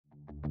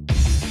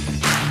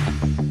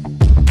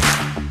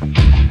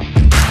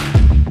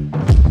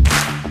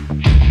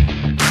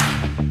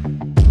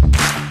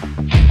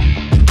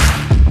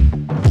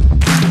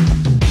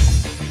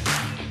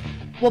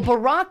Well,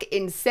 Barack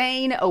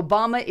Insane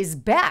Obama is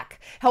back.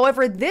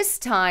 However, this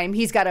time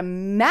he's got a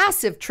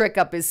massive trick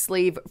up his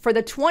sleeve for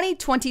the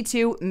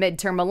 2022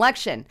 midterm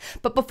election.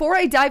 But before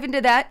I dive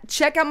into that,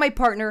 check out my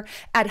partner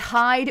at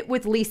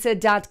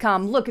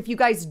hidewithlisa.com. Look, if you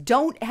guys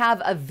don't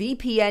have a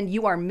VPN,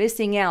 you are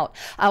missing out.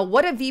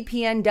 What a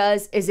VPN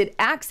does is it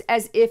acts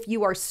as if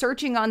you are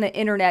searching on the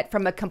internet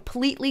from a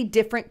completely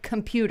different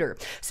computer.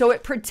 So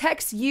it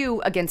protects you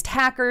against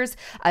hackers,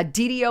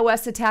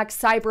 DDoS attacks,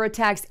 cyber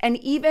attacks, and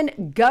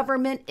even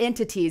government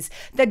entities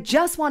that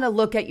just want to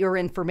look at your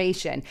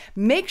information.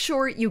 Make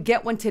sure you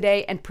get one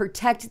today and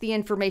protect the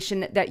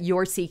information that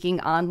you're seeking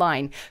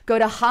online. Go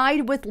to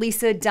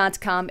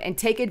hidewithlisa.com and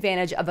take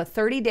advantage of a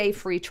 30-day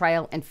free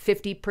trial and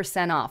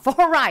 50% off.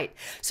 All right,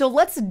 so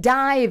let's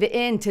dive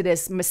into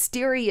this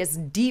mysterious,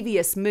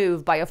 devious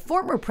move by a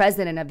former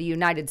president of the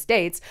United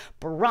States,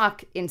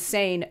 Barack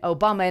Insane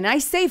Obama. And I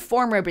say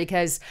former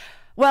because,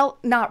 well,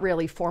 not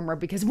really former,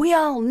 because we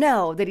all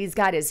know that he's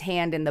got his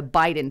hand in the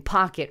Biden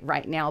pocket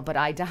right now, but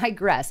I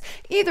digress.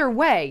 Either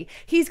way,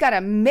 he's got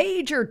a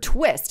major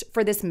twist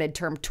for this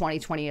midterm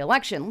 2020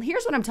 election.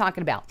 Here's what I'm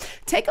talking about.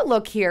 Take a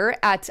look here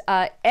at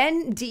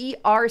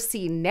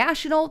NDRC,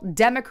 National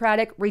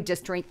Democratic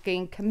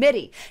Redistricting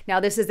Committee. Now,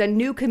 this is a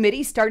new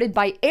committee started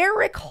by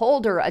Eric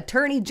Holder,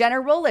 Attorney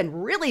General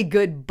and really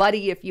good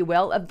buddy, if you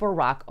will, of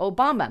Barack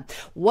Obama.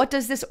 What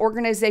does this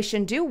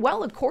organization do?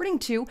 Well, according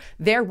to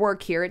their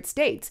work here at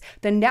State,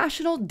 the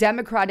National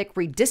Democratic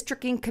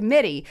Redistricting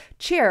Committee,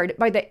 chaired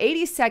by the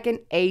 82nd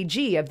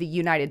AG of the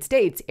United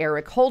States,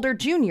 Eric Holder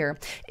Jr.,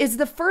 is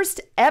the first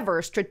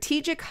ever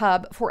strategic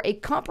hub for a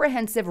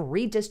comprehensive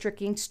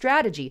redistricting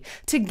strategy.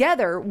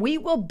 Together, we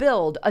will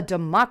build a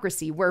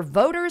democracy where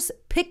voters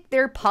pick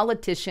their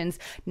politicians,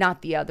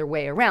 not the other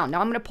way around.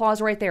 Now, I'm going to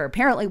pause right there.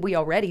 Apparently, we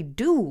already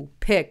do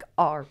pick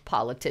our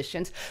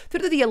politicians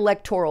through the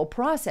electoral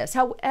process.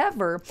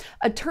 However,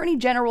 Attorney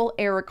General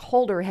Eric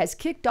Holder has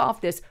kicked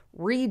off this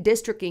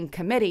redistricting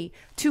committee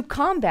to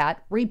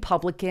combat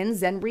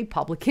Republicans and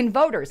Republican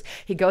voters.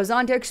 He goes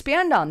on to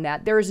expand on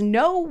that. There is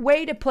no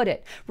way to put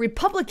it.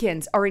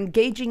 Republicans are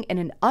engaging in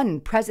an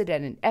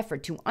unprecedented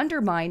effort to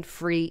undermine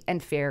free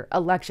and fair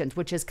elections,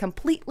 which is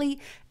completely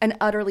and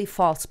utterly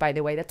false, by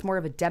the way. That's more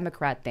of a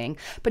Democrat thing.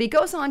 But he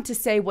goes on to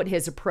say what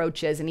his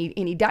approach is, and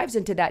he dives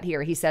into that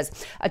here. He says,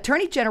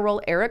 Attorney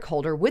General Eric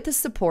Holder, with the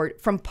support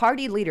from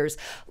party leaders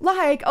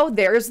like, oh,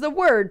 there's the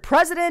word,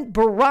 President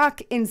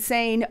Barack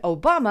Insane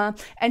Obama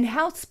and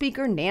House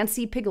Speaker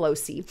Nancy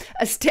Pelosi,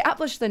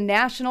 established the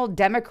National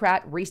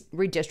Democrat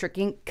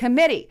Redistricting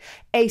Committee,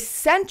 a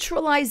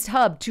centralized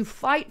hub to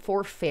fight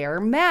for fair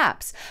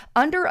maps.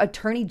 Under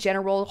Attorney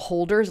General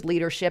Holder's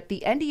leadership,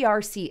 the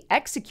NDRC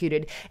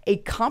executed a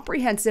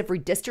comprehensive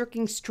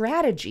redistricting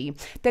strategy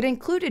that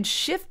included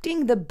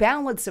shifting the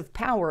balance of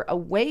power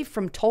away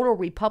from total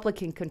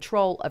Republican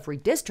control of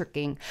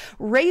redistricting,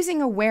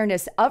 raising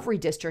awareness of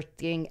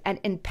redistricting,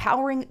 and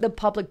empowering the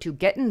public to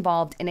get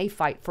involved in a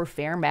fight for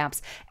fair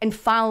maps, and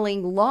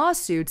filing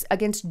lawsuits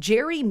against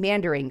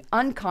gerrymandering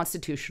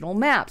unconstitutional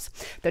maps.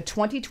 The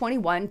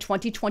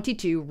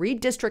 2021-2022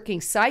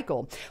 redistricting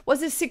cycle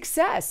was a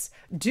success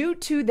due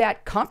to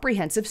that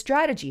comprehensive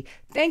strategy,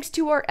 thanks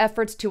to our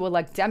efforts to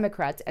elect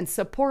Democrats and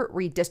support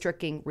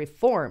redistricting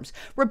reforms.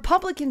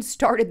 Republicans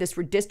started this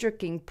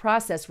redistricting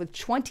process with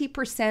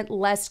 20%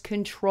 less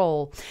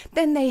control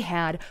than they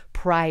had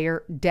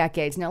prior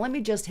decades. Now, let me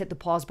just hit the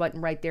pause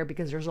button right there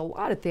because there's a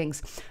lot of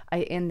things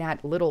in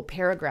that little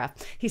paragraph.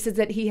 He says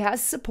that he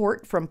has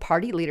support from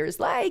party leaders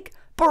like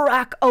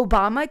Barack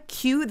Obama,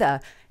 cue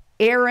the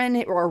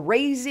Aaron or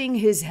raising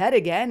his head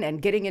again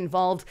and getting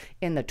involved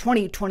in the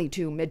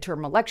 2022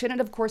 midterm election.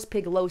 And of course,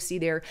 Pelosi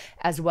there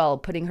as well,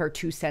 putting her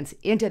 2 cents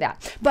into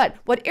that. But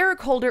what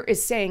Eric Holder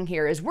is saying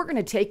here is we're going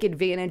to take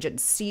advantage and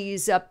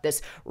seize up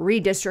this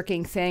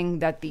redistricting thing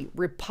that the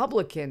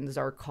Republicans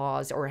are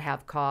caused or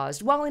have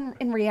caused. Well,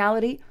 in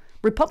reality,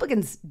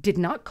 Republicans did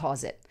not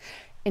cause it.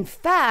 In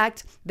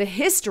fact, the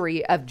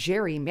history of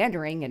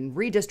gerrymandering and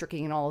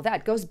redistricting and all of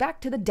that goes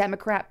back to the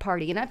Democrat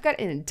Party. And I've got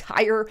an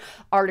entire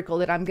article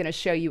that I'm going to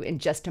show you in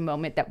just a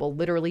moment that will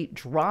literally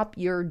drop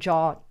your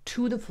jaw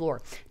to the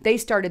floor. They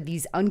started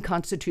these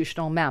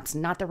unconstitutional maps,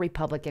 not the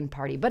Republican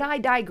Party. But I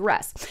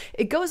digress.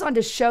 It goes on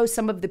to show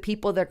some of the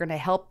people that are going to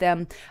help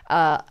them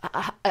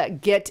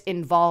get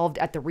involved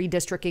at the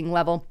redistricting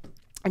level.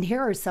 And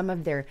here are some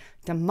of their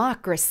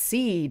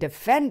democracy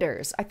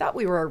defenders. I thought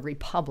we were a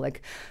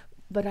republic,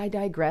 but I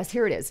digress.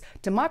 Here it is.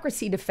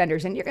 Democracy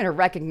defenders. And you're going to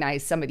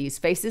recognize some of these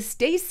faces.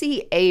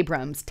 Stacey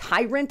Abrams,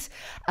 tyrant.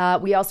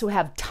 We also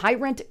have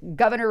tyrant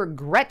Governor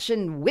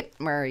Gretchen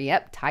Whitmer.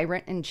 Yep,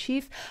 tyrant in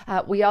chief.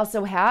 We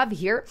also have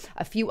here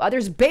a few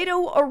others.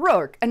 Beto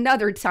O'Rourke,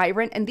 another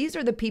tyrant. And these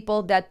are the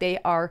people that they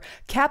are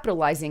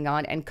capitalizing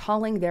on and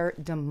calling their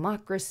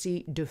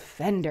democracy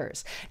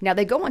defenders. Now,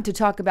 they go on to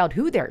talk about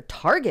who their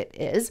target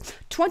is.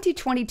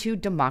 2022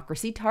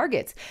 democracy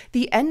targets.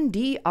 The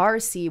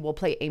NDRC will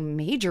play a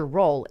major role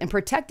role in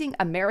protecting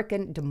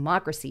American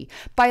democracy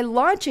by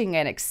launching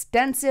an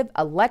extensive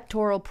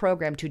electoral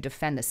program to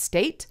defend the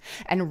state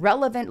and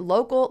relevant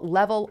local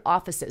level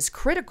offices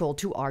critical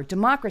to our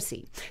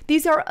democracy.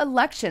 These are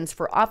elections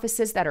for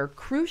offices that are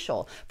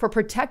crucial for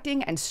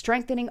protecting and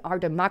strengthening our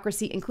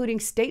democracy, including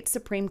state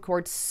Supreme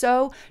Courts,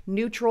 so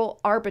neutral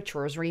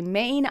arbiters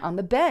remain on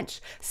the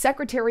bench.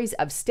 Secretaries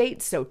of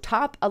state, so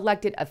top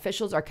elected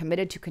officials are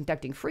committed to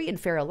conducting free and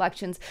fair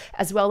elections,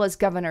 as well as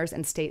governors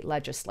and state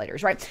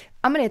legislators, right?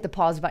 I'm going to hit the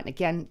pause button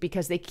again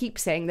because they keep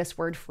saying this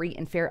word, free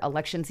and fair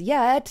elections,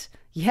 yet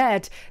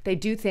they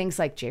do things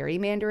like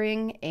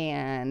gerrymandering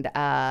and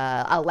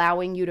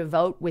allowing you to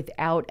vote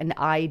without an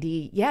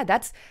ID. Yeah,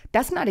 that's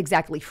not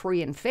exactly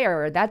free and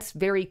fair. That's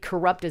very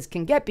corrupt as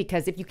can get,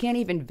 because if you can't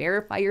even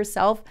verify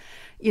yourself,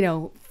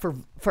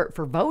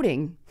 for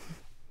voting,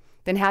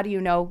 then how do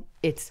you know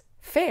it's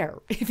fair,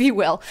 if you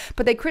will?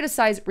 But they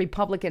criticize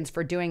Republicans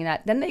for doing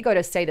that. Then they go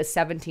to say the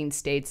 17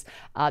 states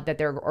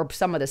or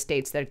some of the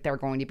states that they're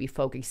going to be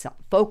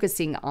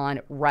focusing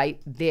on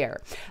right there.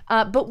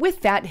 But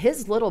with that,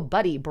 his little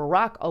buddy,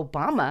 Barack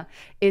Obama,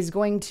 is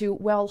going to,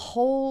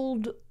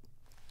 hold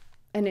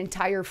an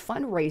entire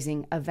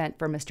fundraising event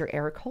for Mr.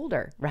 Eric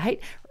Holder,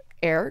 right?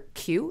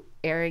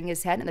 Airing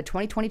his head in the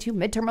 2022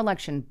 midterm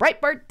election.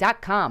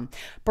 Breitbart.com.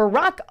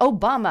 Barack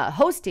Obama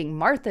hosting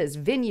Martha's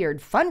Vineyard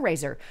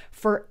fundraiser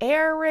for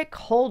Eric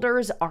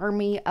Holder's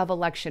Army of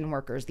Election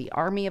Workers, the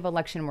Army of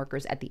Election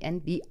Workers at the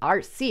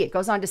NBRC. It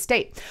goes on to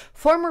state,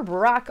 former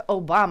Barack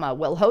Obama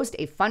will host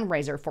a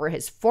fundraiser for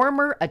his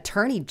former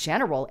Attorney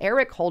General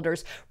Eric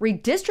Holder's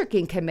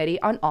redistricting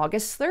committee on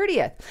August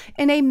 30th,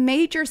 in a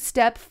major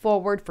step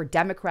forward for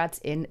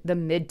Democrats in the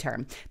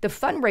midterm. The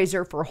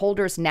fundraiser for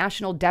Holder's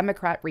National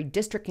Democrat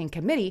Redistricting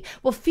Committee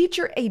will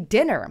feature a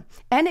dinner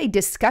and a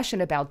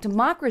discussion about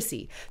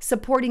democracy,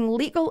 supporting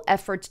legal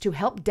efforts to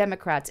help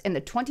Democrats in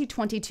the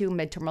 2022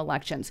 midterm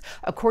elections,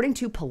 according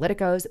to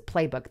Politico's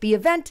playbook. The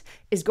event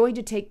is going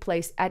to take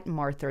place at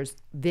Martha's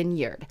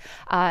Vineyard.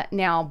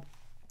 Now,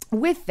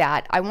 with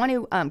that, I want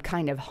to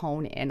kind of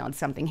hone in on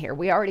something here.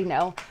 We already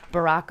know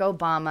Barack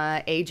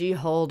Obama, A.G.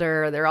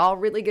 Holder, they're all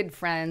really good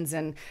friends.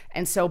 And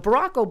so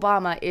Barack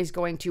Obama is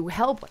going to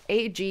help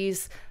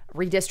AG's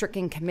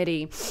redistricting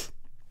committee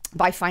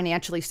by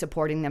financially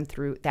supporting them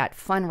through that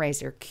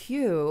fundraiser.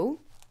 Cue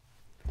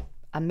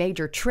a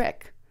major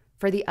trick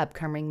for the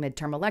upcoming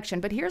midterm election.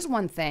 But here's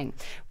one thing.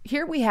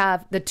 Here we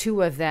have the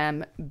two of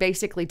them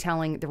basically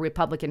telling the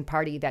Republican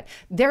Party that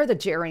they're the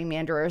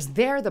gerrymanderers,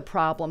 they're the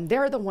problem,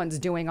 they're the ones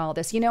doing all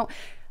this.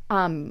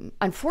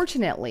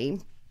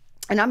 Unfortunately,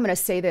 and I'm going to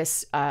say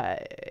this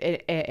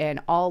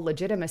in all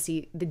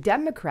legitimacy, the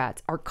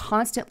Democrats are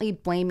constantly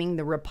blaming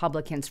the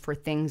Republicans for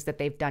things that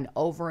they've done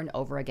over and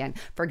over again.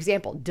 For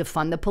example,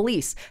 defund the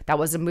police. That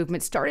was a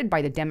movement started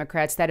by the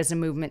Democrats. That is a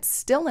movement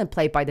still in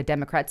play by the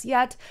Democrats,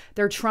 yet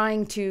they're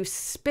trying to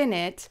spin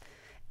it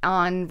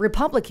on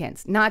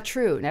Republicans. Not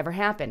true. Never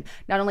happened.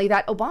 Not only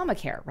that,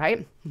 Obamacare,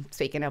 right?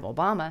 Speaking of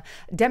Obama,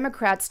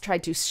 Democrats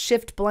tried to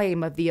shift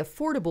blame of the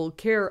Affordable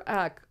Care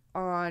Act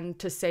on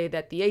to say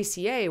that the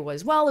ACA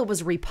was, it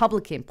was a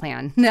Republican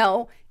plan.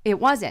 No, it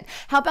wasn't.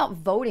 How about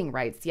voting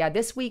rights? Yeah,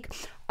 this week,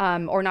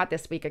 or not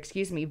this week,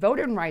 excuse me,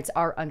 voting rights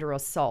are under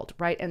assault,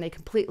 right? And they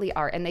completely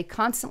are. And they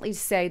constantly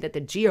say that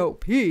the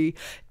GOP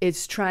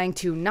is trying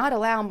to not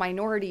allow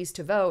minorities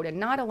to vote and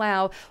not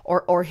allow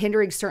or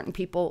hindering certain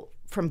people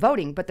from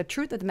voting. But the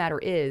truth of the matter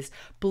is,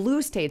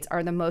 blue states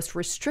are the most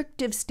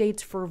restrictive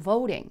states for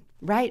voting,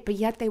 right? But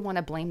yet they want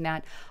to blame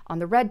that on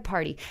the red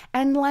party.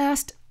 And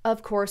last,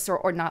 of course,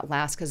 or not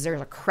last, because there's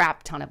a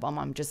crap ton of them.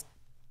 I'm just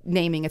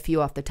naming a few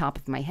off the top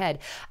of my head.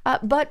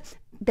 But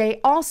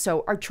they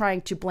also are trying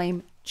to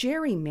blame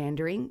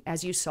gerrymandering,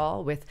 as you saw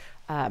with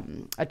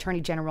Attorney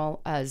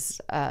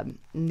General's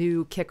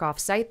new kickoff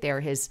site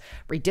there, his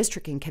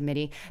redistricting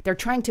committee. They're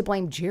trying to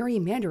blame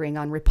gerrymandering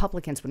on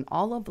Republicans when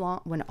all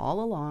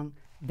along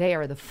they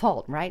are the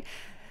fault, right?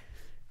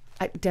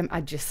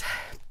 Democrats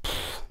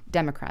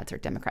are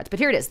Democrats. But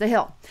here it is, the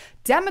Hill.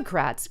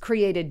 Democrats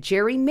created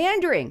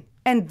gerrymandering,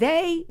 and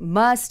they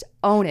must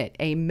own it.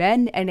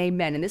 Amen and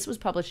amen. And this was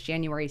published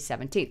January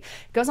 17th. It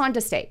goes on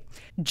to state,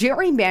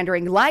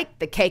 gerrymandering like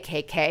the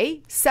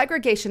KKK,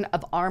 segregation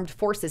of armed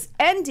forces,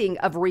 ending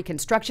of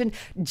Reconstruction,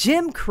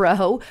 Jim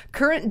Crow,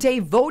 current day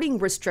voting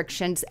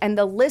restrictions, and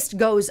the list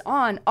goes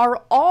on,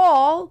 are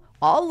all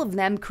of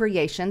them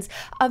creations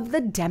of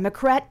the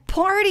Democrat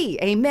Party.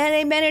 Amen,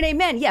 amen, and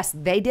amen. Yes,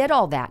 they did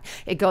all that.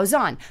 It goes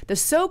on. The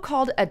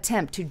so-called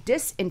attempt to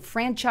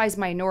disenfranchise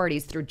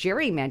minorities through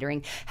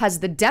gerrymandering has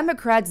the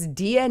Democrats'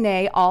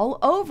 DNA all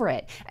over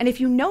it. And if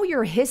you know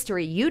your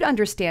history, you'd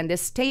understand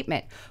this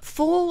statement.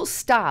 Full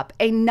stop.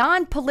 A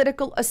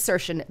non-political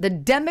assertion. The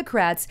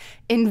Democrats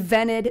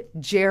invented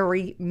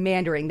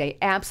gerrymandering. They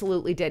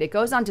absolutely did. It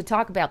goes on to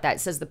talk about that. It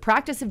says the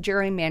practice of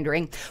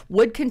gerrymandering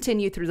would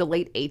continue through the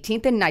late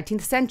 18th and 19th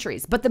 19th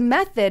centuries, but the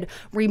method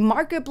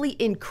remarkably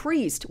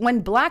increased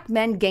when black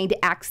men gained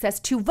access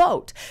to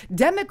vote.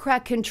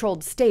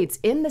 Democrat-controlled states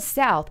in the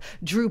South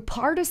drew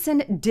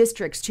partisan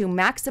districts to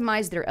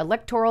maximize their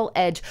electoral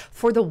edge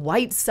for the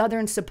white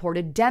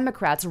Southern-supported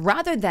Democrats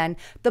rather than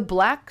the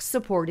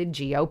black-supported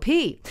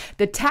GOP.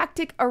 The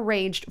tactic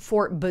arranged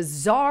for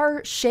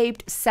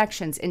bizarre-shaped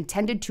sections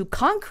intended to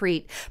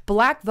concrete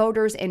black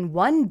voters in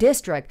one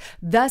district,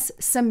 thus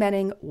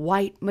cementing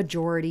white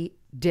majority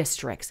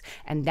districts.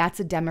 And that's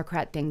a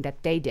Democrat thing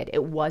that they did.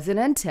 It wasn't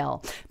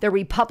until the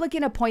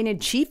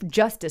Republican-appointed Chief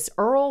Justice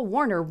Earl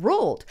Warner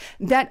ruled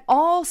that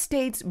all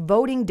states'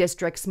 voting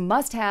districts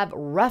must have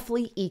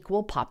roughly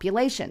equal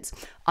populations.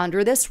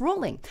 Under this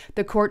ruling,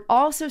 the court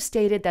also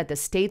stated that the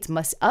states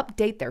must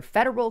update their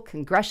federal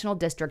congressional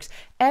districts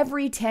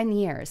every 10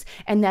 years,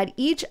 and that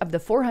each of the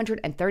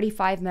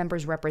 435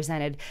 members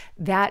represented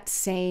that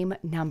same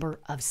number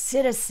of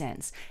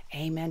citizens.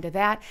 Amen to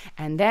that.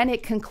 And then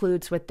it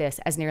concludes with this: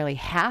 as nearly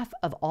half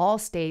of all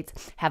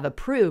states have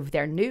approved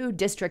their new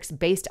districts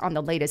based on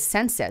the latest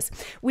census,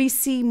 we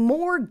see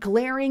more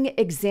glaring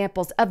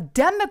examples of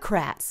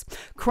Democrats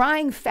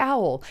crying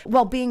foul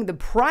while being the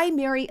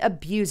primary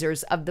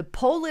abusers of the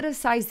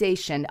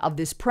politicization of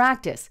this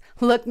practice.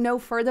 Look no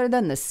further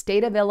than the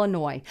state of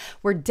Illinois,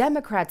 where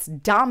Democrats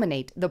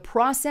dominate the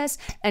process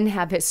and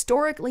have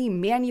historically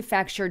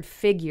manufactured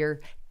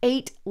figure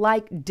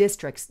 8-like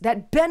districts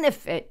that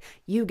benefit,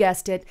 you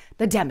guessed it,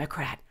 the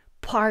Democrat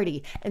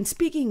Party. And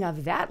speaking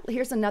of that,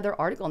 here's another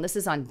article, and this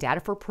is on Data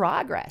for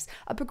Progress,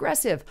 a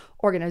progressive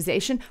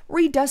organization.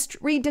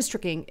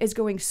 Redistricting is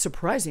going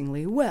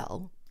surprisingly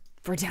well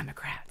for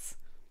Democrats.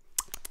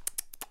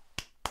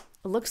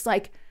 It looks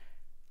like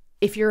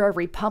if you're a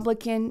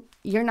Republican,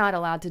 you're not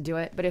allowed to do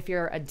it. But if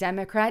you're a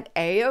Democrat,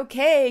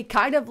 A-okay,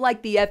 kind of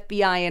like the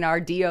FBI and our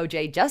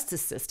DOJ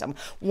justice system.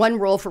 One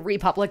rule for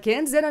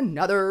Republicans and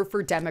another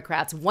for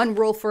Democrats. One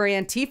rule for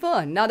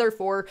Antifa, another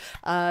for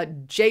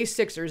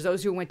J6ers,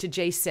 those who went to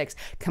J6.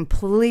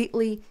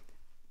 Completely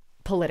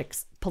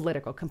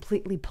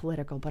completely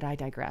political, but I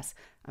digress.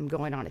 I'm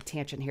going on a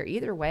tangent here.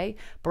 Either way,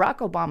 Barack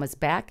Obama's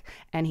back,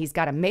 and he's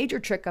got a major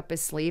trick up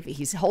his sleeve.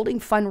 He's holding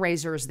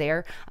fundraisers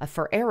there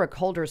for Eric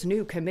Holder's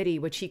new committee,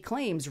 which he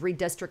claims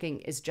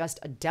redistricting is just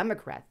a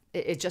Democrat.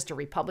 It's just a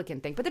Republican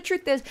thing. But the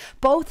truth is,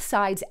 both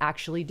sides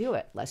actually do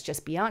it. Let's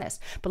just be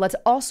honest. But let's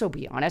also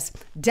be honest.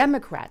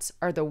 Democrats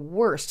are the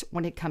worst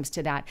when it comes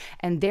to that,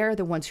 and they're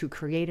the ones who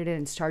created it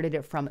and started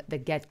it from the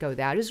get-go.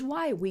 That is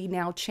why we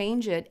now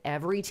change it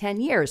every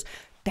 10 years.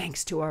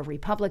 Thanks to a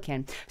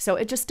Republican. So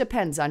it just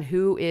depends on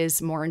who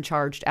is more in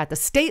charge at the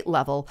state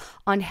level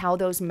on how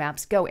those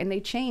maps go. And they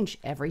change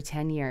every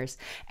 10 years.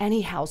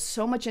 Anyhow,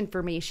 so much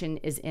information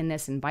is in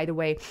this. And by the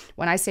way,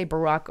 when I say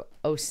Barack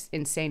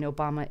Insane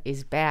Obama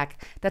is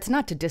back, that's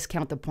not to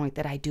discount the point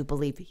that I do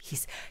believe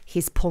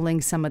he's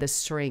pulling some of the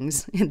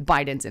strings in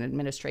Biden's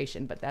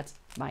administration. But that's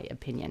my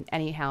opinion.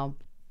 Anyhow,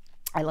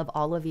 I love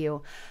all of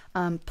you.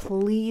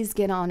 Please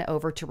get on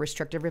over to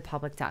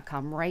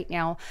restrictedrepublic.com. Right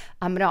now,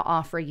 I'm going to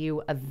offer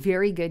you a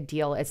very good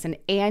deal. It's an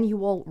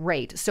annual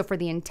rate. So for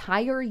the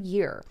entire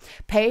year,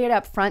 pay it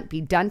up front,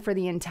 be done for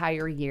the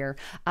entire year.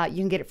 You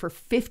can get it for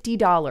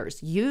 $50.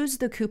 Use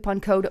the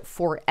coupon code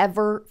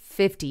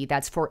FOREVER50.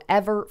 That's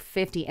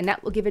FOREVER50. And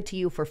that will give it to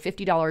you for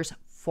 $50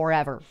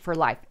 forever, for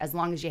life, as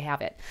long as you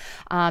have it.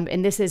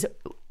 And this is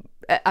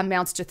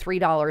amounts to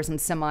 $3 and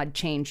some odd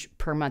change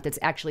per month. It's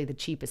actually the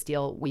cheapest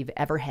deal we've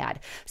ever had.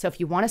 So if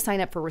you want to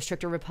sign up for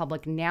Restricted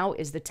Republic, now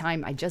is the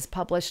time. I just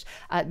published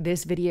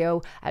this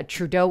video,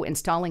 Trudeau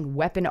installing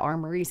weapon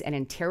armories and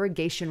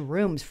interrogation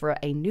rooms for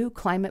a new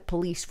climate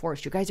police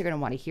force. You guys are going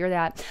to want to hear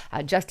that.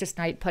 Justice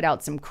Knight put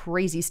out some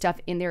crazy stuff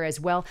in there as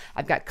well.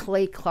 I've got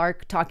Clay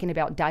Clark talking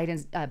about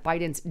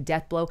Biden's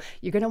death blow.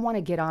 You're going to want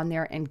to get on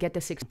there and get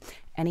this.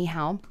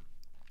 Anyhow,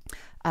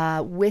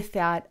 with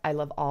that, I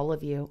love all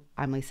of you.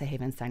 I'm Lisa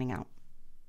Haven signing out.